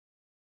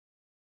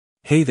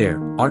Hey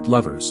there, art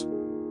lovers!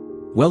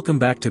 Welcome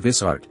back to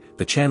This Art,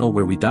 the channel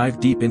where we dive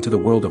deep into the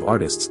world of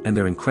artists and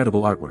their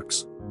incredible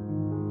artworks.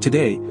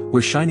 Today,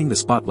 we're shining the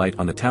spotlight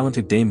on the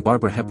talented Dame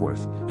Barbara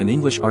Hepworth, an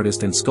English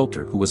artist and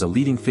sculptor who was a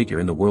leading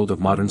figure in the world of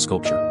modern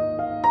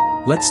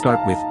sculpture. Let's start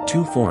with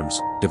Two Forms,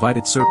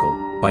 Divided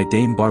Circle, by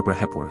Dame Barbara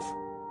Hepworth.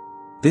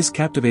 This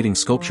captivating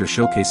sculpture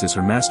showcases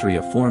her mastery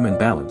of form and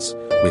balance,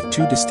 with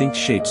two distinct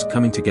shapes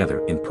coming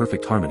together in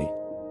perfect harmony.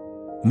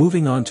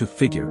 Moving on to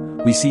Figure,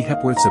 we see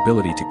Hepworth's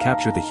ability to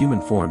capture the human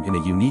form in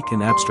a unique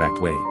and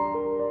abstract way.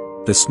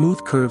 The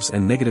smooth curves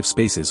and negative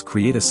spaces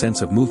create a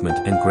sense of movement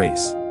and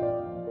grace.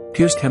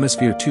 Pierced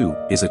Hemisphere 2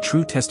 is a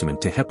true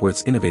testament to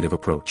Hepworth's innovative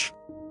approach.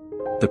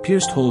 The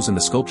pierced holes in the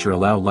sculpture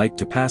allow light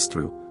to pass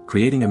through,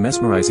 creating a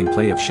mesmerizing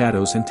play of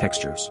shadows and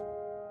textures.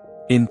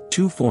 In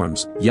Two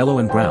Forms, Yellow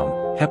and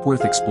Brown,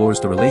 Hepworth explores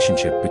the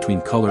relationship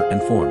between color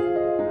and form.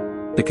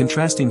 The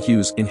contrasting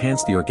hues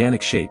enhance the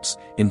organic shapes,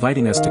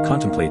 inviting us to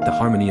contemplate the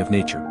harmony of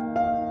nature.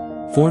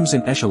 Forms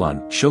in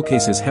Echelon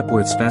showcases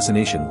Hepworth's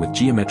fascination with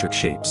geometric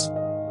shapes.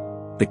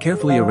 The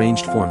carefully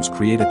arranged forms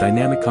create a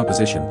dynamic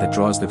composition that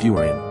draws the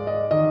viewer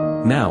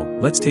in. Now,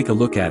 let's take a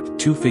look at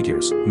Two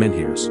Figures,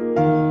 Menhirs.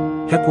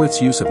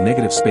 Hepworth's use of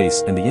negative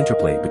space and the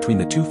interplay between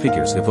the two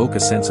figures evoke a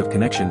sense of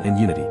connection and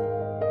unity.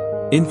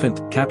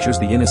 Infant captures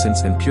the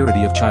innocence and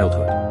purity of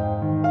childhood.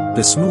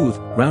 The smooth,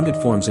 rounded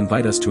forms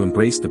invite us to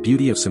embrace the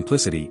beauty of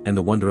simplicity and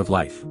the wonder of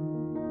life.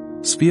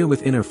 Sphere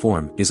with Inner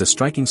Form is a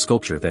striking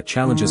sculpture that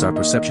challenges our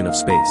perception of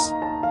space.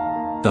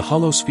 The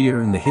hollow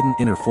sphere and the hidden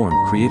inner form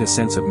create a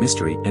sense of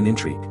mystery and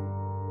intrigue.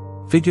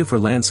 Figure for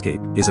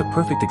Landscape is a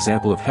perfect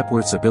example of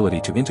Hepworth's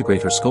ability to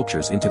integrate her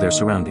sculptures into their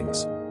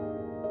surroundings.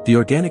 The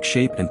organic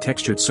shape and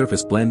textured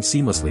surface blend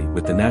seamlessly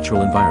with the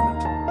natural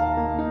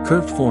environment.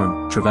 Curved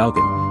Form,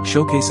 Trafalgar,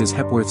 showcases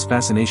Hepworth's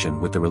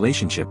fascination with the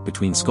relationship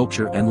between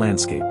sculpture and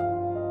landscape.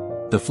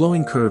 The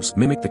flowing curves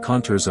mimic the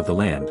contours of the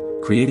land,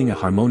 creating a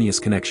harmonious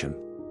connection.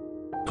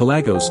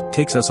 Pelagos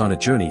takes us on a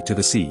journey to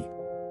the sea.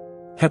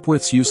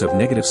 Hepworth's use of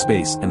negative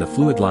space and the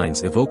fluid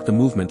lines evoke the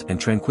movement and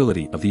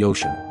tranquility of the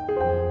ocean.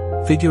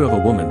 Figure of a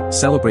Woman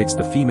celebrates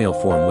the female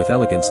form with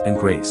elegance and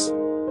grace.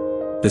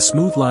 The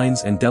smooth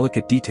lines and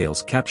delicate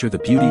details capture the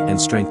beauty and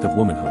strength of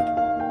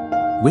womanhood.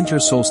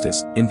 Winter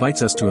Solstice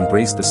invites us to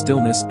embrace the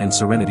stillness and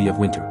serenity of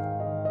winter.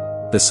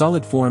 The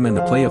solid form and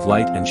the play of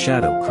light and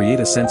shadow create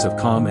a sense of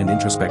calm and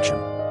introspection.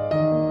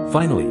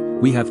 Finally,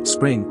 we have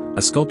Spring,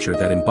 a sculpture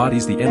that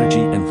embodies the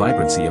energy and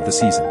vibrancy of the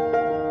season.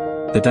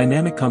 The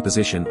dynamic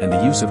composition and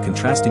the use of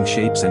contrasting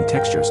shapes and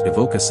textures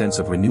evoke a sense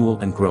of renewal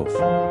and growth.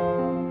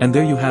 And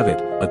there you have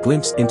it, a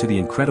glimpse into the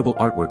incredible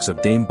artworks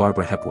of Dame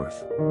Barbara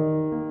Hepworth.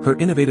 Her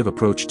innovative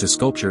approach to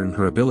sculpture and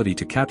her ability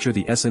to capture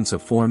the essence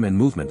of form and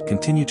movement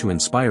continue to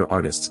inspire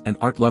artists and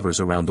art lovers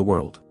around the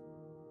world.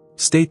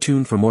 Stay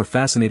tuned for more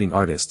fascinating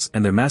artists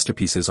and their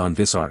masterpieces on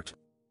This Art.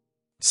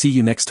 See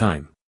you next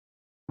time.